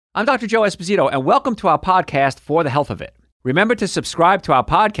I'm Dr. Joe Esposito, and welcome to our podcast, For the Health of It. Remember to subscribe to our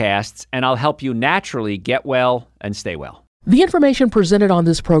podcasts, and I'll help you naturally get well and stay well. The information presented on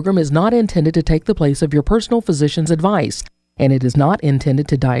this program is not intended to take the place of your personal physician's advice, and it is not intended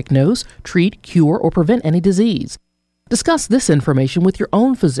to diagnose, treat, cure, or prevent any disease. Discuss this information with your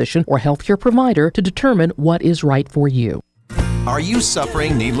own physician or healthcare provider to determine what is right for you. Are you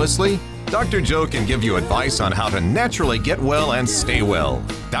suffering needlessly? Dr. Joe can give you advice on how to naturally get well and stay well.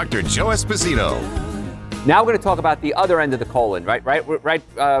 Dr. Joe Esposito. Now we're going to talk about the other end of the colon,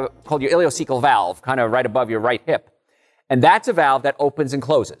 called your ileocecal valve, kind of right above your right hip. And that's a valve that opens and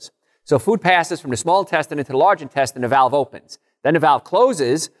closes. So food passes from the small intestine into the large intestine, the valve opens. Then the valve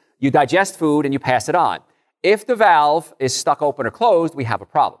closes, you digest food, and you pass it on. If the valve is stuck open or closed, we have a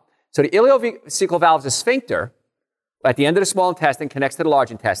problem. So the ileocecal valve is a sphincter at the end of the small intestine, connects to the large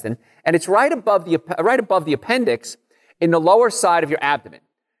intestine, and it's right above the appendix in the lower side of your abdomen.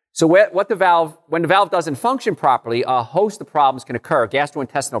 So when the valve doesn't function properly, a host of problems can occur,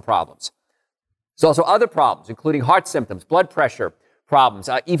 gastrointestinal problems. There's also other problems, including heart symptoms, blood pressure problems,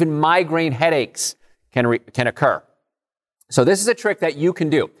 even migraine headaches can occur. So this is a trick that you can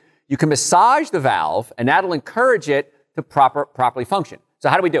do. You can massage the valve, and that'll encourage it to properly function. So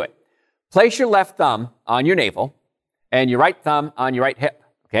how do we do it? Place your left thumb on your navel and your right thumb on your right hip.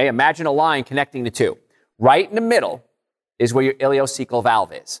 Okay, imagine a line connecting the two. Right in the middle is where your ileocecal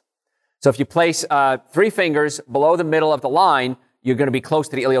valve is. So if you place 3 fingers below the middle of the line, you're going to be close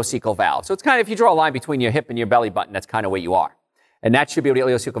to the ileocecal valve. So it's kind of, if you draw a line between your hip and your belly button, that's kind of where you are. And that should be where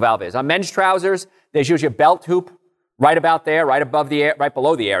the ileocecal valve is. On men's trousers, there's usually a belt hoop right about there, right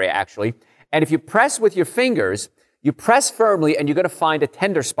below the area, actually. And if you press with your fingers, you press firmly, and you're going to find a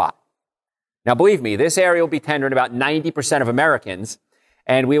tender spot. Now, believe me, this area will be tender in about 90% of Americans,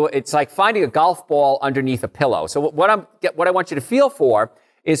 and it's like finding a golf ball underneath a pillow. So what I want you to feel for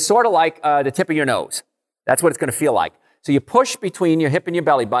is sort of like the tip of your nose. That's what it's going to feel like. So you push between your hip and your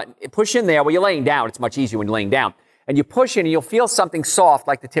belly button, push in there. Well, you're laying down. It's much easier when you're laying down. And you push in, and you'll feel something soft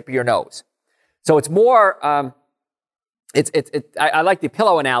like the tip of your nose. So it's more, I like the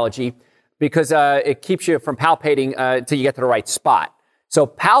pillow analogy because it keeps you from palpating until you get to the right spot. So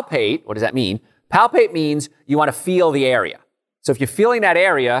palpate, what does that mean? Palpate means you want to feel the area. So if you're feeling that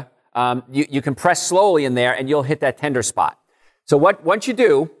area, you can press slowly in there and you'll hit that tender spot. So once you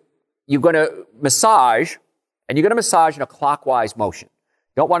do, you're going to massage, and you're going to massage in a clockwise motion.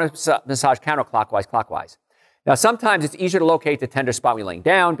 You don't want to massage counterclockwise, clockwise. Now sometimes it's easier to locate the tender spot when you're laying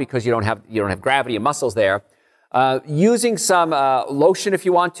down because you don't have gravity and muscles there. Using some lotion if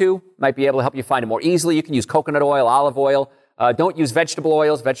you want to might be able to help you find it more easily. You can use coconut oil, olive oil. Don't use vegetable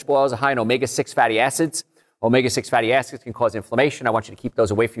oils. Vegetable oils are high in omega-6 fatty acids. Omega-6 fatty acids can cause inflammation. I want you to keep those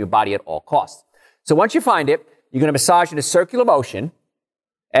away from your body at all costs. So once you find it, you're going to massage in a circular motion,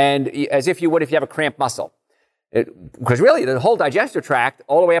 and as if you would if you have a cramped muscle. Because really, the whole digestive tract,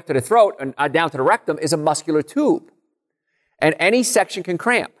 all the way up to the throat and down to the rectum, is a muscular tube. And any section can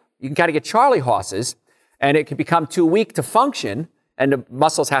cramp. You can kind of get Charlie horses, and it can become too weak to function, and the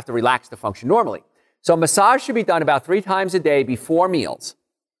muscles have to relax to function normally. So massage should be done about 3 times a day before meals.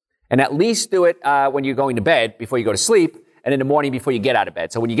 And at least do it when you're going to bed, before you go to sleep, and in the morning before you get out of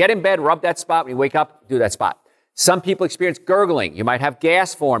bed. So when you get in bed, rub that spot. When you wake up, do that spot. Some people experience gurgling. You might have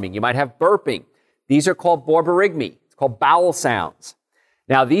gas forming. You might have burping. These are called borborygmi. It's called bowel sounds.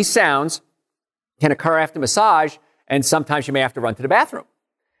 Now, these sounds can occur after massage, and sometimes you may have to run to the bathroom.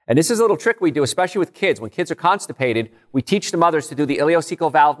 And this is a little trick we do, especially with kids. When kids are constipated, we teach the mothers to do the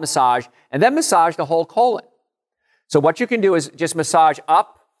ileocecal valve massage and then massage the whole colon. So what you can do is just massage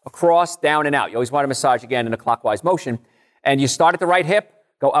up, across, down, and out. You always want to massage, again, in a clockwise motion. And you start at the right hip,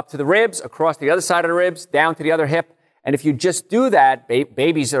 go up to the ribs, across the other side of the ribs, down to the other hip. And if you just do that,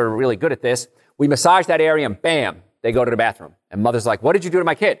 babies are really good at this. We massage that area, and bam, they go to the bathroom. And mother's like, what did you do to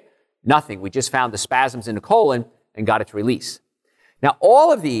my kid? Nothing. We just found the spasms in the colon and got it to release. Now,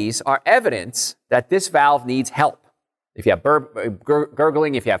 all of these are evidence that this valve needs help. If you have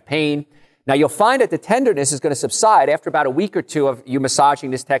gurgling, if you have pain. Now, you'll find that the tenderness is going to subside after about a week or 2 of you massaging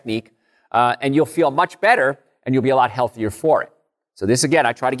this technique, and you'll feel much better, and you'll be a lot healthier for it. So this, again,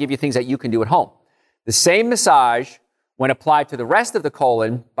 I try to give you things that you can do at home. The same massage, when applied to the rest of the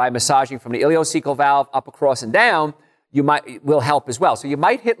colon by massaging from the ileocecal valve up, across, and down, will help as well. So you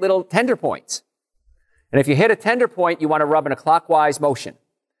might hit little tender points. And if you hit a tender point, you want to rub in a clockwise motion.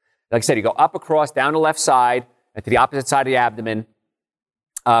 Like I said, you go up, across, down the left side, and to the opposite side of the abdomen.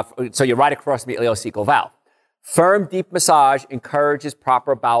 So you're right across the ileocecal valve. Firm, deep massage encourages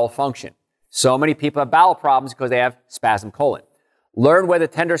proper bowel function. So many people have bowel problems because they have spasm colon. Learn where the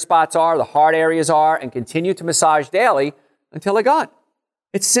tender spots are, the hard areas are, and continue to massage daily until they're gone.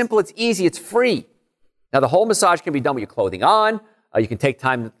 It's simple, it's easy, it's free. Now, the whole massage can be done with your clothing on. You can take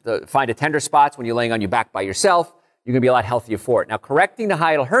time to find a tender spots when you're laying on your back by yourself. You're going to be a lot healthier for it. Now, correcting the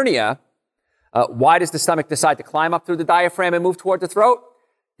hiatal hernia, why does the stomach decide to climb up through the diaphragm and move toward the throat?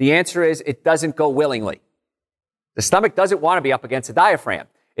 The answer is it doesn't go willingly. The stomach doesn't want to be up against the diaphragm.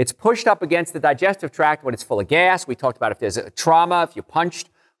 It's pushed up against the digestive tract when it's full of gas. We talked about if there's a trauma, if you're punched,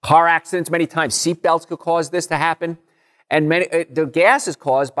 car accidents, many times seatbelts could cause this to happen. And the gas is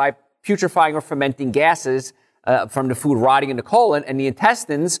caused by putrefying or fermenting gases from the food rotting in the colon, and the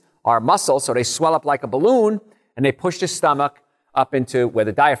intestines are muscles, so they swell up like a balloon, and they push the stomach up into where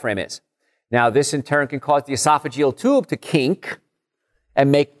the diaphragm is. Now, this in turn can cause the esophageal tube to kink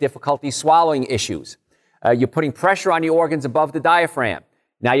and make difficulty swallowing issues. You're putting pressure on the organs above the diaphragm.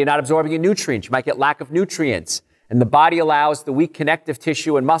 Now you're not absorbing your nutrients. You might get lack of nutrients. And the body allows the weak connective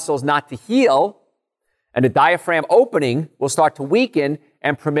tissue and muscles not to heal. And the diaphragm opening will start to weaken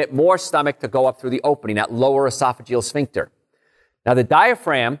and permit more stomach to go up through the opening, that lower esophageal sphincter. Now the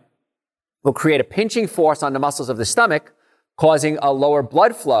diaphragm will create a pinching force on the muscles of the stomach, causing a lower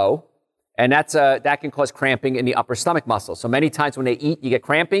blood flow. And that can cause cramping in the upper stomach muscles. So many times when they eat, you get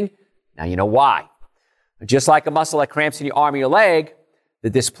cramping. Now you know why. Just like a muscle that cramps in your arm or your leg, the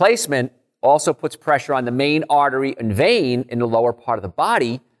displacement also puts pressure on the main artery and vein in the lower part of the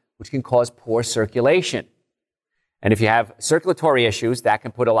body, which can cause poor circulation. And if you have circulatory issues, that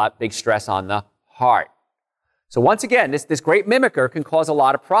can put big stress on the heart. So once again, this great mimicker can cause a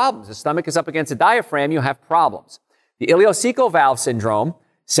lot of problems. The stomach is up against the diaphragm, you have problems. The ileocecal valve syndrome,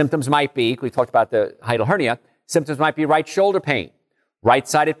 symptoms might be, we talked about the hiatal hernia, symptoms might be right shoulder pain,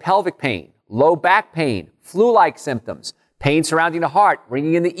 right-sided pelvic pain, low back pain, flu-like symptoms, pain surrounding the heart,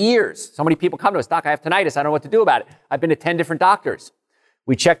 ringing in the ears. So many people come to us, Doc, I have tinnitus, I don't know what to do about it. I've been to 10 different doctors.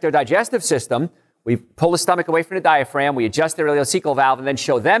 We check their digestive system, we pull the stomach away from the diaphragm, we adjust their ileocecal valve, and then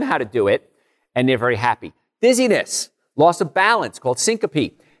show them how to do it, and they're very happy. Dizziness, loss of balance, called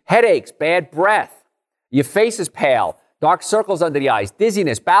syncope, headaches, bad breath, your face is pale, dark circles under the eyes,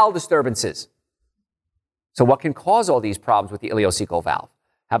 dizziness, bowel disturbances. So what can cause all these problems with the ileocecal valve?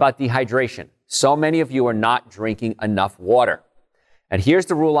 How about dehydration? So many of you are not drinking enough water. And here's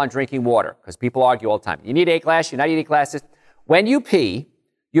the rule on drinking water, because people argue all the time. You need 8 glasses, you're not eating glasses. When you pee,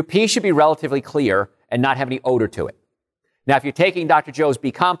 your pee should be relatively clear and not have any odor to it. Now, if you're taking Dr. Joe's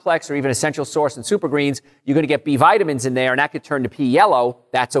B complex or even Essential Source and Super Greens, you're going to get B vitamins in there, and that could turn the pee yellow.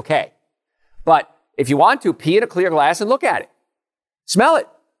 That's okay. But if you want to, pee in a clear glass and look at it. Smell it.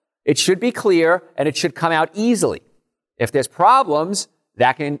 It should be clear, and it should come out easily. If there's problems,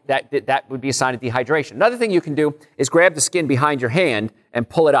 that would be a sign of dehydration. Another thing you can do is grab the skin behind your hand and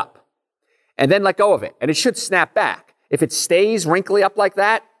pull it up, and then let go of it, and it should snap back. If it stays wrinkly up like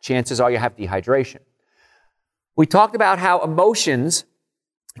that, chances are you have dehydration. We talked about how emotions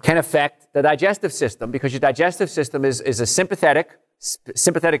can affect the digestive system because your digestive system is a sympathetic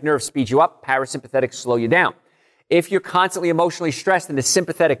nerve speeds you up, parasympathetic slow you down. If you're constantly emotionally stressed in the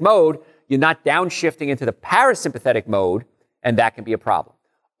sympathetic mode, you're not downshifting into the parasympathetic mode, and that can be a problem.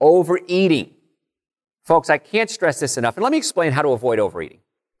 Overeating. Folks, I can't stress this enough, and let me explain how to avoid overeating,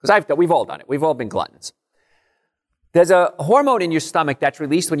 because we've all done it. We've all been gluttons. There's a hormone in your stomach that's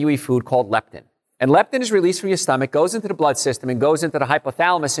released when you eat food called leptin. And leptin is released from your stomach, goes into the blood system, and goes into the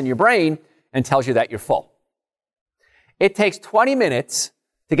hypothalamus in your brain and tells you that you're full. It takes 20 minutes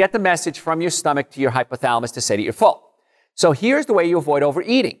to get the message from your stomach to your hypothalamus to say that you're full. So here's the way you avoid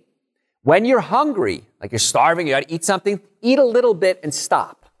overeating. When you're hungry, like you're starving, you got to eat something, eat a little bit and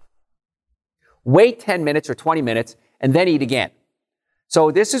stop. Wait 10 minutes or 20 minutes and then eat again. So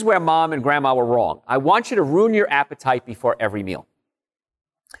this is where mom and grandma were wrong. I want you to ruin your appetite before every meal.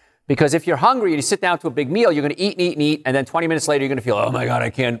 Because if you're hungry and you sit down to a big meal, you're going to eat and eat and eat, and then 20 minutes later, you're going to feel, oh my God, I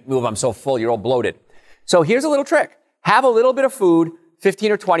can't move, I'm so full, you're all bloated. So here's a little trick. Have a little bit of food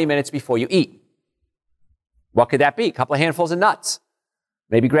 15 or 20 minutes before you eat. What could that be? A couple of handfuls of nuts.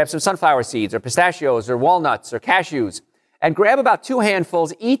 Maybe grab some sunflower seeds or pistachios or walnuts or cashews, and grab about 2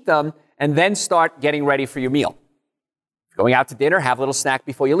 handfuls, eat them, and then start getting ready for your meal. Going out to dinner, have a little snack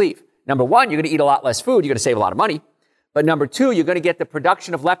before you leave. Number 1, you're going to eat a lot less food, you're going to save a lot of money. But number 2, you're going to get the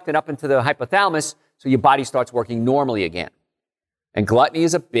production of leptin up into the hypothalamus so your body starts working normally again. And gluttony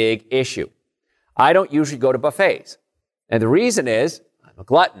is a big issue. I don't usually go to buffets. And the reason is I'm a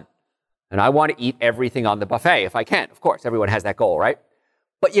glutton. And I want to eat everything on the buffet if I can. Of course, everyone has that goal, right?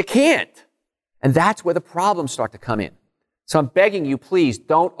 But you can't. And that's where the problems start to come in. So I'm begging you, please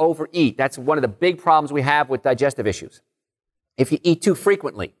don't overeat. That's one of the big problems we have with digestive issues. If you eat too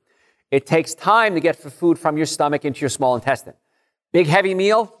frequently, it takes time to get food from your stomach into your small intestine. Big heavy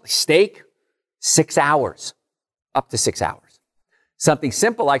meal, steak, 6 hours, up to 6 hours. Something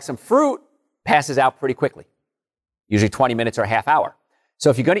simple like some fruit passes out pretty quickly, usually 20 minutes or a half hour.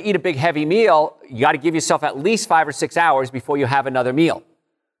 So if you're going to eat a big heavy meal, you got to give yourself at least 5 or 6 hours before you have another meal.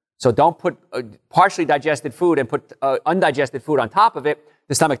 So don't put partially digested food and put undigested food on top of it.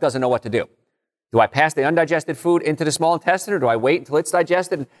 The stomach doesn't know what to do. Do I pass the undigested food into the small intestine, or do I wait until it's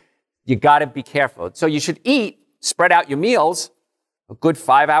digested? You got to be careful. So you should spread out your meals a good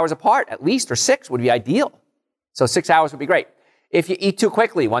 5 hours apart, at least, or 6 would be ideal. So 6 hours would be great. If you eat too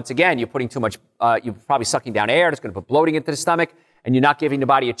quickly, once again, you're putting too much, you're probably sucking down air. It's going to put bloating into the stomach, and you're not giving the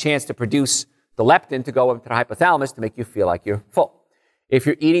body a chance to produce the leptin to go into the hypothalamus to make you feel like you're full. If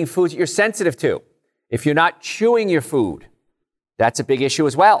you're eating foods that you're sensitive to, if you're not chewing your food, that's a big issue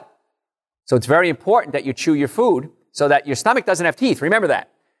as well. So it's very important that you chew your food so that your stomach doesn't have teeth. Remember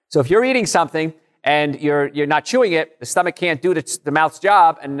that. So if you're eating something and you're not chewing it, the stomach can't do the mouth's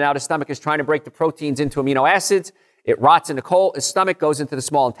job, and now the stomach is trying to break the proteins into amino acids. It rots in the stomach, goes into the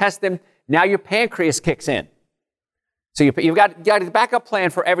small intestine. Now your pancreas kicks in. So you've got a backup plan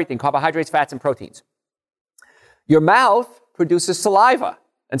for everything: carbohydrates, fats, and proteins. Your mouth produces saliva,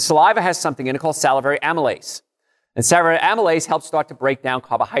 and saliva has something in it called salivary amylase. And salivary amylase helps start to break down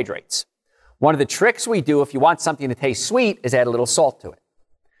carbohydrates. One of the tricks we do if you want something to taste sweet is add a little salt to it.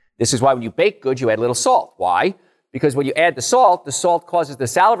 This is why when you bake goods, you add a little salt. Why? Because when you add the salt causes the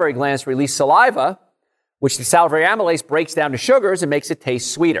salivary glands to release saliva, which the salivary amylase breaks down to sugars and makes it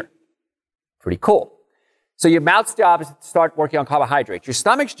taste sweeter. Pretty cool. So your mouth's job is to start working on carbohydrates. Your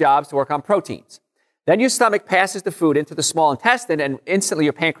stomach's job is to work on proteins. Then your stomach passes the food into the small intestine, and instantly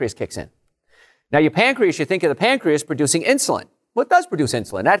your pancreas kicks in. Now your pancreas, you think of the pancreas producing insulin. Well, it does produce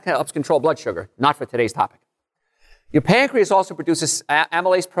insulin. That helps control blood sugar, not for today's topic. Your pancreas also produces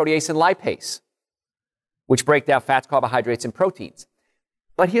amylase, protease, and lipase, which break down fats, carbohydrates, and proteins.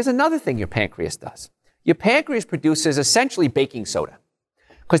 But here's another thing your pancreas does. Your pancreas produces essentially baking soda,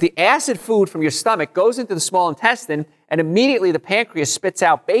 because the acid food from your stomach goes into the small intestine, and immediately the pancreas spits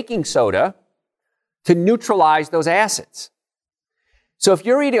out baking soda to neutralize those acids. So if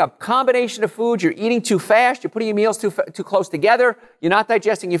you're eating a combination of foods, you're eating too fast, you're putting your meals too close together, you're not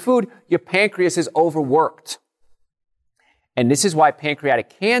digesting your food, your pancreas is overworked. And this is why pancreatic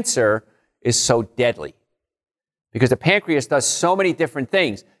cancer is so deadly, because the pancreas does so many different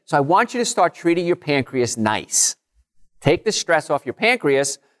things. So I want you to start treating your pancreas nice. Take the stress off your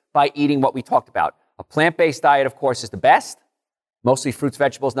pancreas by eating what we talked about. A plant-based diet, of course, is the best. Mostly fruits,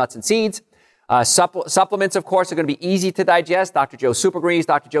 vegetables, nuts, and seeds. Supplements, of course, are going to be easy to digest. Dr. Joe's Super Greens,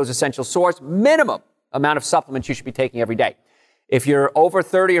 Dr. Joe's Essential Source. Minimum amount of supplements you should be taking every day. If you're over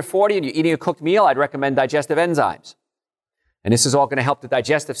 30 or 40 and you're eating a cooked meal, I'd recommend digestive enzymes. And this is all going to help the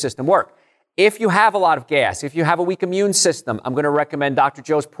digestive system work. If you have a lot of gas, if you have a weak immune system, I'm going to recommend Dr.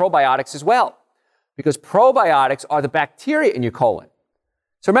 Joe's probiotics as well, because probiotics are the bacteria in your colon.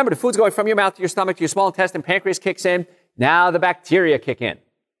 So remember, the food's going from your mouth to your stomach to your small intestine, pancreas kicks in. Now the bacteria kick in.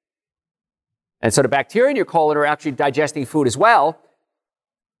 And so the bacteria in your colon are actually digesting food as well.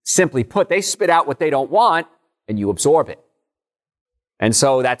 Simply put, they spit out what they don't want, and you absorb it. And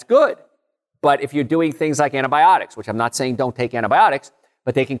so that's good. But if you're doing things like antibiotics, which I'm not saying don't take antibiotics,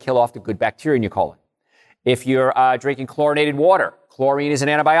 but they can kill off the good bacteria in your colon. If you're drinking chlorinated water, chlorine is an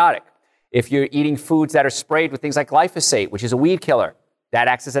antibiotic. If you're eating foods that are sprayed with things like glyphosate, which is a weed killer, that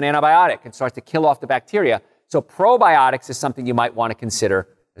acts as an antibiotic and starts to kill off the bacteria. So probiotics is something you might want to consider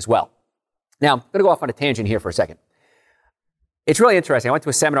as well. Now, I'm going to go off on a tangent here for a second. It's really interesting. I went to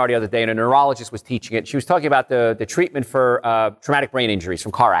a seminar the other day, and a neurologist was teaching it. She was talking about the treatment for traumatic brain injuries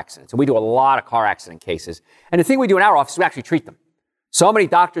from car accidents. And we do a lot of car accident cases. And the thing we do in our office is we actually treat them. So many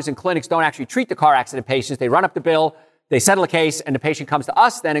doctors and clinics don't actually treat the car accident patients. They run up the bill, they settle a case, and the patient comes to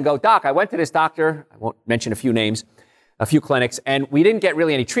us then and go, "Doc, I went to this doctor," I won't mention a few names, a few clinics, and we didn't get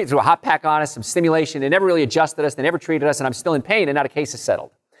really any treatment. Threw a hot pack on us, some stimulation. They never really adjusted us. They never treated us, and I'm still in pain, and now the case is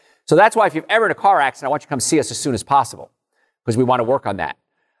settled. So that's why if you're ever in a car accident, I want you to come see us as soon as possible, because we want to work on that.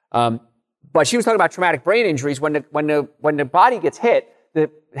 But she was talking about traumatic brain injuries. When the body gets hit, the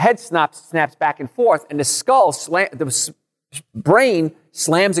head snaps back and forth, and the brain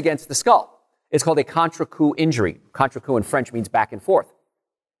slams against the skull. It's called a contre-coup injury. Contre-coup in French means back and forth.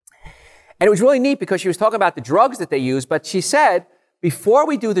 And it was really neat because she was talking about the drugs that they use, but she said, before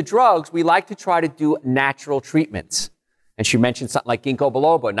we do the drugs, we like to try to do natural treatments. And she mentioned something like ginkgo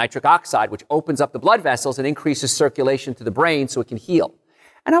biloba, nitric oxide, which opens up the blood vessels and increases circulation to the brain so it can heal.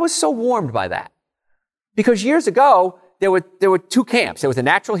 And I was so warmed by that. Because years ago, there were two camps. There was the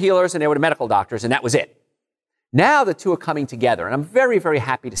natural healers and there were the medical doctors, and that was it. Now the two are coming together, and I'm very, very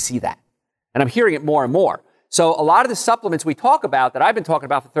happy to see that. And I'm hearing it more and more. So a lot of the supplements we talk about that I've been talking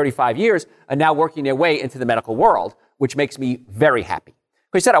about for 35 years are now working their way into the medical world, which makes me very happy.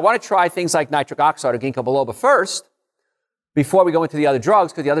 He said, I want to try things like nitric oxide or ginkgo biloba first before we go into the other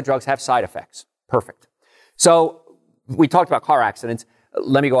drugs, because the other drugs have side effects. Perfect. So we talked about car accidents.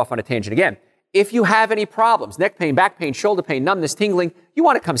 Let me go off on a tangent again. If you have any problems, neck pain, back pain, shoulder pain, numbness, tingling, you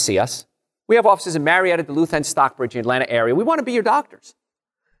want to come see us. We have offices in Marietta, Duluth, and Stockbridge in the Atlanta area. We want to be your doctors.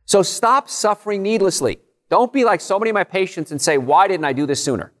 So stop suffering needlessly. Don't be like so many of my patients and say, why didn't I do this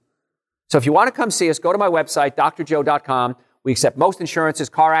sooner? So if you want to come see us, go to my website, drjoe.com. We accept most insurances,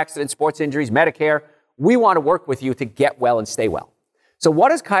 car accidents, sports injuries, Medicare. We want to work with you to get well and stay well. So what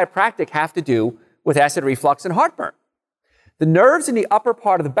does chiropractic have to do with acid reflux and heartburn? The nerves in the upper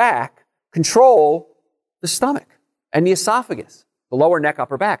part of the back control the stomach and the esophagus, the lower neck,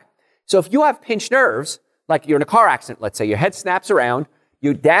 upper back. So if you have pinched nerves, like you're in a car accident, let's say, your head snaps around,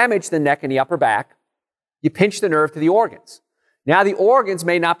 you damage the neck and the upper back, you pinch the nerve to the organs. Now the organs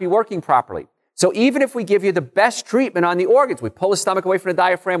may not be working properly. So even if we give you the best treatment on the organs, we pull the stomach away from the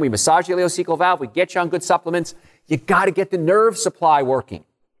diaphragm, we massage the ileocecal valve, we get you on good supplements, you got to get the nerve supply working.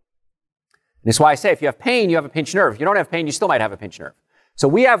 And that's why I say if you have pain, you have a pinched nerve. If you don't have pain, you still might have a pinched nerve. So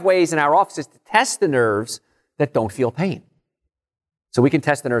we have ways in our offices to test the nerves that don't feel pain. So we can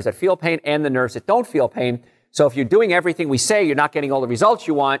test the nerves that feel pain and the nerves that don't feel pain. So if you're doing everything we say, you're not getting all the results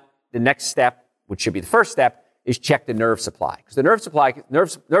you want, the next step, which should be the first step, is check the nerve supply. Because the nerve supply,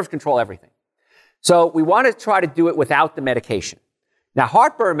 nerves control everything. So we want to try to do it without the medication. Now,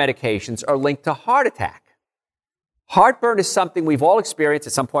 heartburn medications are linked to heart attack. Heartburn is something we've all experienced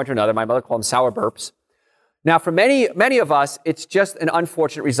at some point or another. My mother called them sour burps. Now, for many of us, it's just an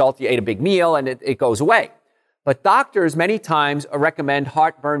unfortunate result. You ate a big meal and it goes away. But doctors many times recommend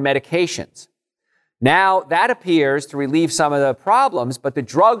heartburn medications. Now, that appears to relieve some of the problems, but the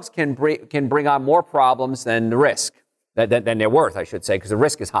drugs can bring on more problems than the risk, than they're worth, I should say, because the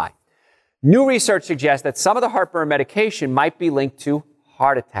risk is high. New research suggests that some of the heartburn medication might be linked to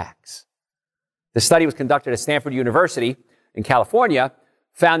heart attacks. The study was conducted at Stanford University in California,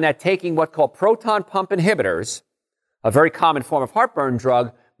 found that taking what's called proton pump inhibitors, a very common form of heartburn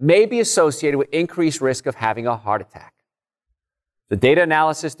drug, may be associated with increased risk of having a heart attack. The data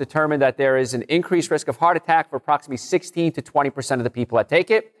analysis determined that there is an increased risk of heart attack for approximately 16 to 20% of the people that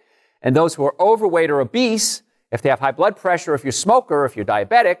take it. And those who are overweight or obese, if they have high blood pressure, if you're a smoker, if you're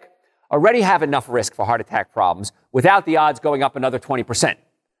diabetic, already have enough risk for heart attack problems without the odds going up another 20%.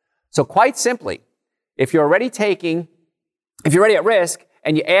 So quite simply, if you're already at risk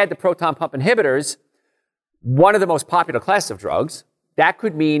and you add the proton pump inhibitors, one of the most popular class of drugs, that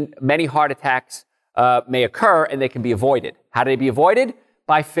could mean many heart attacks may occur and they can be avoided. How do they be avoided?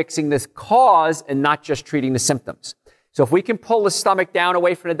 By fixing this cause and not just treating the symptoms. So if we can pull the stomach down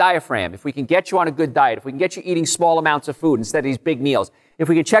away from the diaphragm, if we can get you on a good diet, if we can get you eating small amounts of food instead of these big meals, if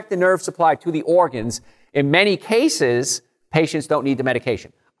we can check the nerve supply to the organs, in many cases, patients don't need the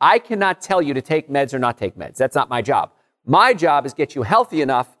medication. I cannot tell you to take meds or not take meds. That's not my job. My job is get you healthy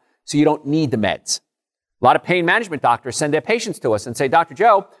enough so you don't need the meds. A lot of pain management doctors send their patients to us and say, Dr.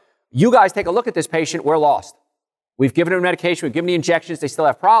 Joe, you guys take a look at this patient, we're lost. We've given them medication, we've given the injections, they still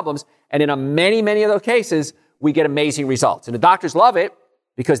have problems, and in many of those cases, we get amazing results. And the doctors love it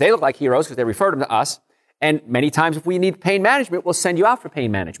because they look like heroes because they refer them to us. And many times if we need pain management, we'll send you out for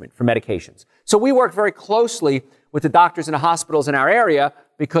pain management, for medications. So we work very closely with the doctors in the hospitals in our area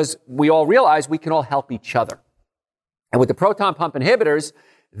because we all realize we can all help each other. And with the proton pump inhibitors,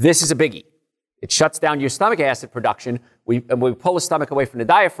 this is a biggie. It shuts down your stomach acid production. When we pull the stomach away from the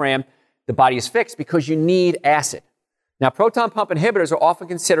diaphragm, the body is fixed because you need acid. Now, proton pump inhibitors are often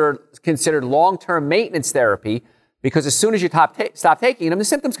considered long-term maintenance therapy because as soon as you stop taking them, the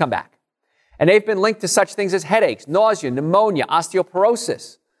symptoms come back. And they've been linked to such things as headaches, nausea, pneumonia,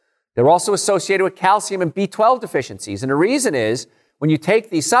 osteoporosis. They're also associated with calcium and B12 deficiencies. And the reason is when you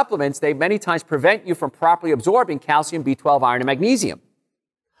take these supplements, they many times prevent you from properly absorbing calcium, B12, iron, and magnesium.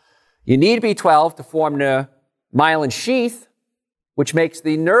 You need B12 to form the myelin sheath, which makes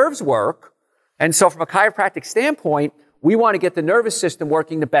the nerves work. And so from a chiropractic standpoint, we want to get the nervous system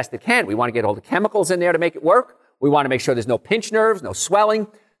working the best it can. We want to get all the chemicals in there to make it work. We want to make sure there's no pinched nerves, no swelling.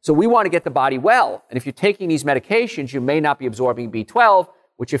 So we want to get the body well. And if you're taking these medications, you may not be absorbing B12,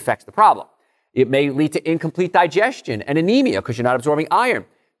 which affects the problem. It may lead to incomplete digestion and anemia because you're not absorbing iron,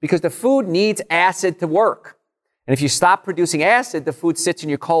 because the food needs acid to work. And if you stop producing acid, the food sits in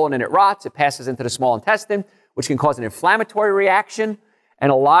your colon and it rots. It passes into the small intestine, which can cause an inflammatory reaction.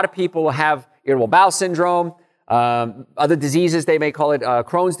 And a lot of people will have irritable bowel syndrome, other diseases, they may call it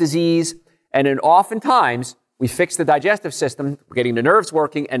Crohn's disease. And then oftentimes, we fix the digestive system, getting the nerves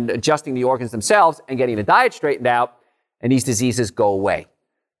working and adjusting the organs themselves and getting the diet straightened out, and these diseases go away.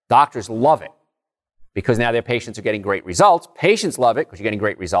 Doctors love it. because now their patients are getting great results. Patients love it because you're getting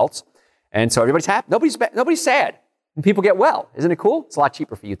great results. And so everybody's happy. Nobody's sad when people get well. Isn't it cool? It's a lot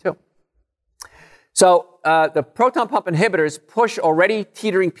cheaper for you too. So the proton pump inhibitors push already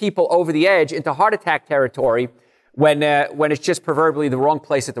teetering people over the edge into heart attack territory when it's just proverbially the wrong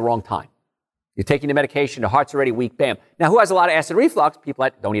place at the wrong time. You're taking the medication, the heart's already weak, bam. Now, who has a lot of acid reflux? People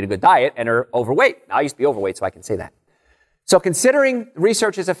that don't eat a good diet and are overweight. Now, I used to be overweight, so I can say that. So considering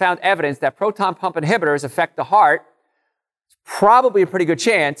researchers have found evidence that proton pump inhibitors affect the heart, it's probably a pretty good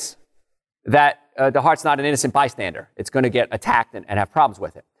chance that the heart's not an innocent bystander. It's going to get attacked and have problems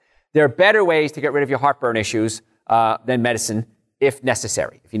with it. There are better ways to get rid of your heartburn issues than medicine if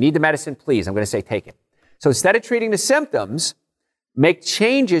necessary. If you need the medicine, please, I'm going to say take it. So instead of treating the symptoms, make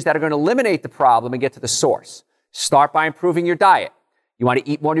changes that are going to eliminate the problem and get to the source. Start by improving your diet. You want to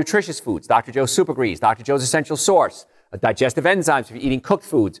eat more nutritious foods. Dr. Joe's Super Greens, Dr. Joe's Essential Source, digestive enzymes if you're eating cooked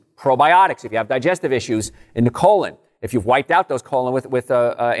foods, probiotics if you have digestive issues in the colon, if you've wiped out those colon with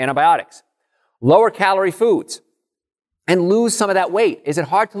antibiotics. Lower calorie foods and lose some of that weight. Is it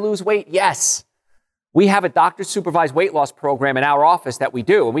hard to lose weight? Yes. We have a doctor-supervised weight loss program in our office that we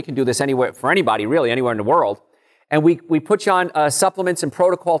do, and we can do this anywhere for anybody, really, anywhere in the world. And we put you on supplements and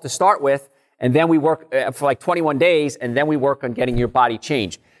protocol to start with, and then we work for like 21 days, and then we work on getting your body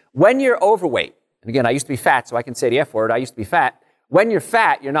changed. When you're overweight, and again, I used to be fat, so I can say the F word, I used to be fat. When you're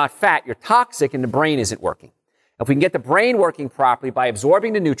fat, you're not fat, you're toxic, and the brain isn't working. If we can get the brain working properly by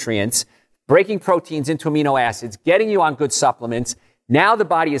absorbing the nutrients, breaking proteins into amino acids, getting you on good supplements, now the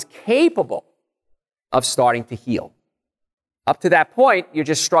body is capable of starting to heal. Up to that point, you're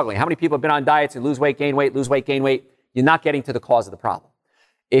just struggling. How many people have been on diets and lose weight, gain weight, lose weight, gain weight? You're not getting to the cause of the problem.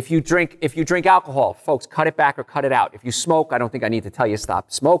 If you drink alcohol, folks, cut it back or cut it out. If you smoke, I don't think I need to tell you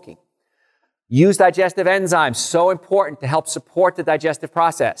stop smoking. Use digestive enzymes, so important to help support the digestive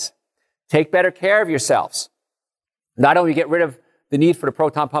process. Take better care of yourselves. Not only get rid of the need for the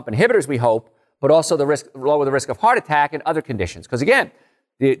proton pump inhibitors, we hope, but also lower the risk of heart attack and other conditions. Because again,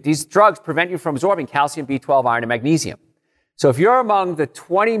 these drugs prevent you from absorbing calcium, B12, iron, and magnesium. So if you're among the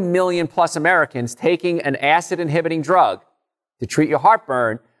 20 million plus Americans taking an acid-inhibiting drug to treat your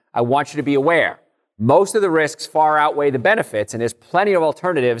heartburn, I want you to be aware. Most of the risks far outweigh the benefits, and there's plenty of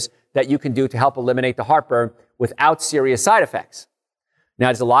alternatives that you can do to help eliminate the heartburn without serious side effects. Now,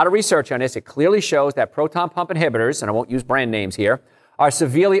 there's a lot of research on this. It clearly shows that proton pump inhibitors, and I won't use brand names here, are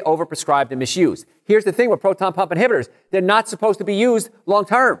severely overprescribed and misused. Here's the thing with proton pump inhibitors. They're not supposed to be used long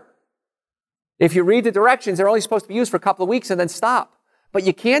term. If you read the directions, they're only supposed to be used for a couple of weeks and then stop. But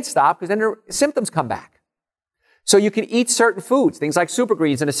you can't stop because then the symptoms come back. So you can eat certain foods. Things like Super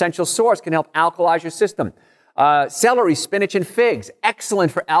Greens and Essential Source can help alkalize your system. Celery, spinach, and figs,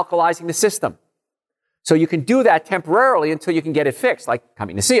 excellent for alkalizing the system. So you can do that temporarily until you can get it fixed, like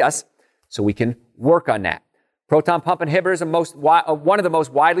coming to see us, so we can work on that. Proton pump inhibitors are one of the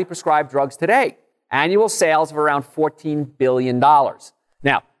most widely prescribed drugs today. Annual sales of around $14 billion.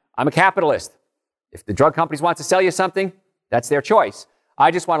 Now, I'm a capitalist. If the drug companies want to sell you something, that's their choice.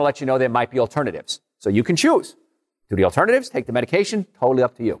 I just want to let you know there might be alternatives. So you can choose. Do the alternatives, take the medication, totally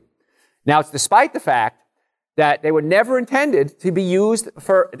up to you. Now, it's despite the fact that they were never intended to be used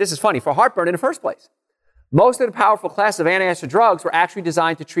for, this is funny, for heartburn in the first place. Most of the powerful class of antiacid drugs were actually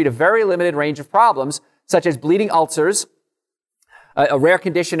designed to treat a very limited range of problems, such as bleeding ulcers, a rare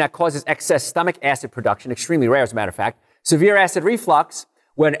condition that causes excess stomach acid production, extremely rare as a matter of fact, severe acid reflux,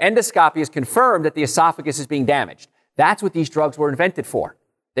 when endoscopy is confirmed that the esophagus is being damaged. That's what these drugs were invented for.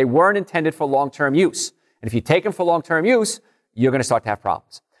 They weren't intended for long-term use. And if you take them for long-term use, you're going to start to have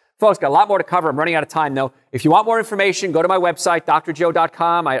problems. Folks, got a lot more to cover. I'm running out of time, though. If you want more information, go to my website,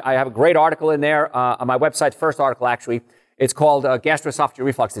 drjoe.com. I have a great article in there on my website, first article, actually. It's called Gastroesophageal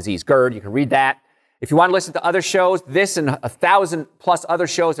Reflux Disease, GERD. You can read that. If you want to listen to other shows, this and 1,000 plus other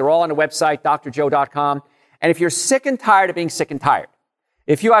shows, they're all on the website, drjoe.com. And if you're sick and tired of being sick and tired,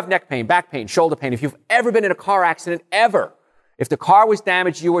 if you have neck pain, back pain, shoulder pain, if you've ever been in a car accident, ever, if the car was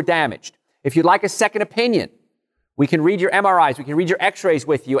damaged, you were damaged. If you'd like a second opinion, we can read your MRIs, we can read your x-rays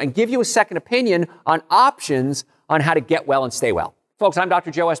with you and give you a second opinion on options on how to get well and stay well. Folks, I'm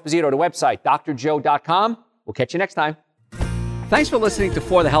Dr. Joe Esposito, the website, drjoe.com. We'll catch you next time. Thanks for listening to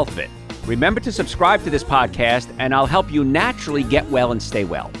For the Health of It. Remember to subscribe to this podcast, and I'll help you naturally get well and stay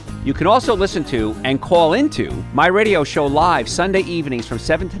well. You can also listen to and call into my radio show live Sunday evenings from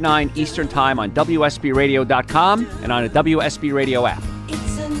 7 to 9 Eastern Time on WSBRadio.com and on a WSB Radio app.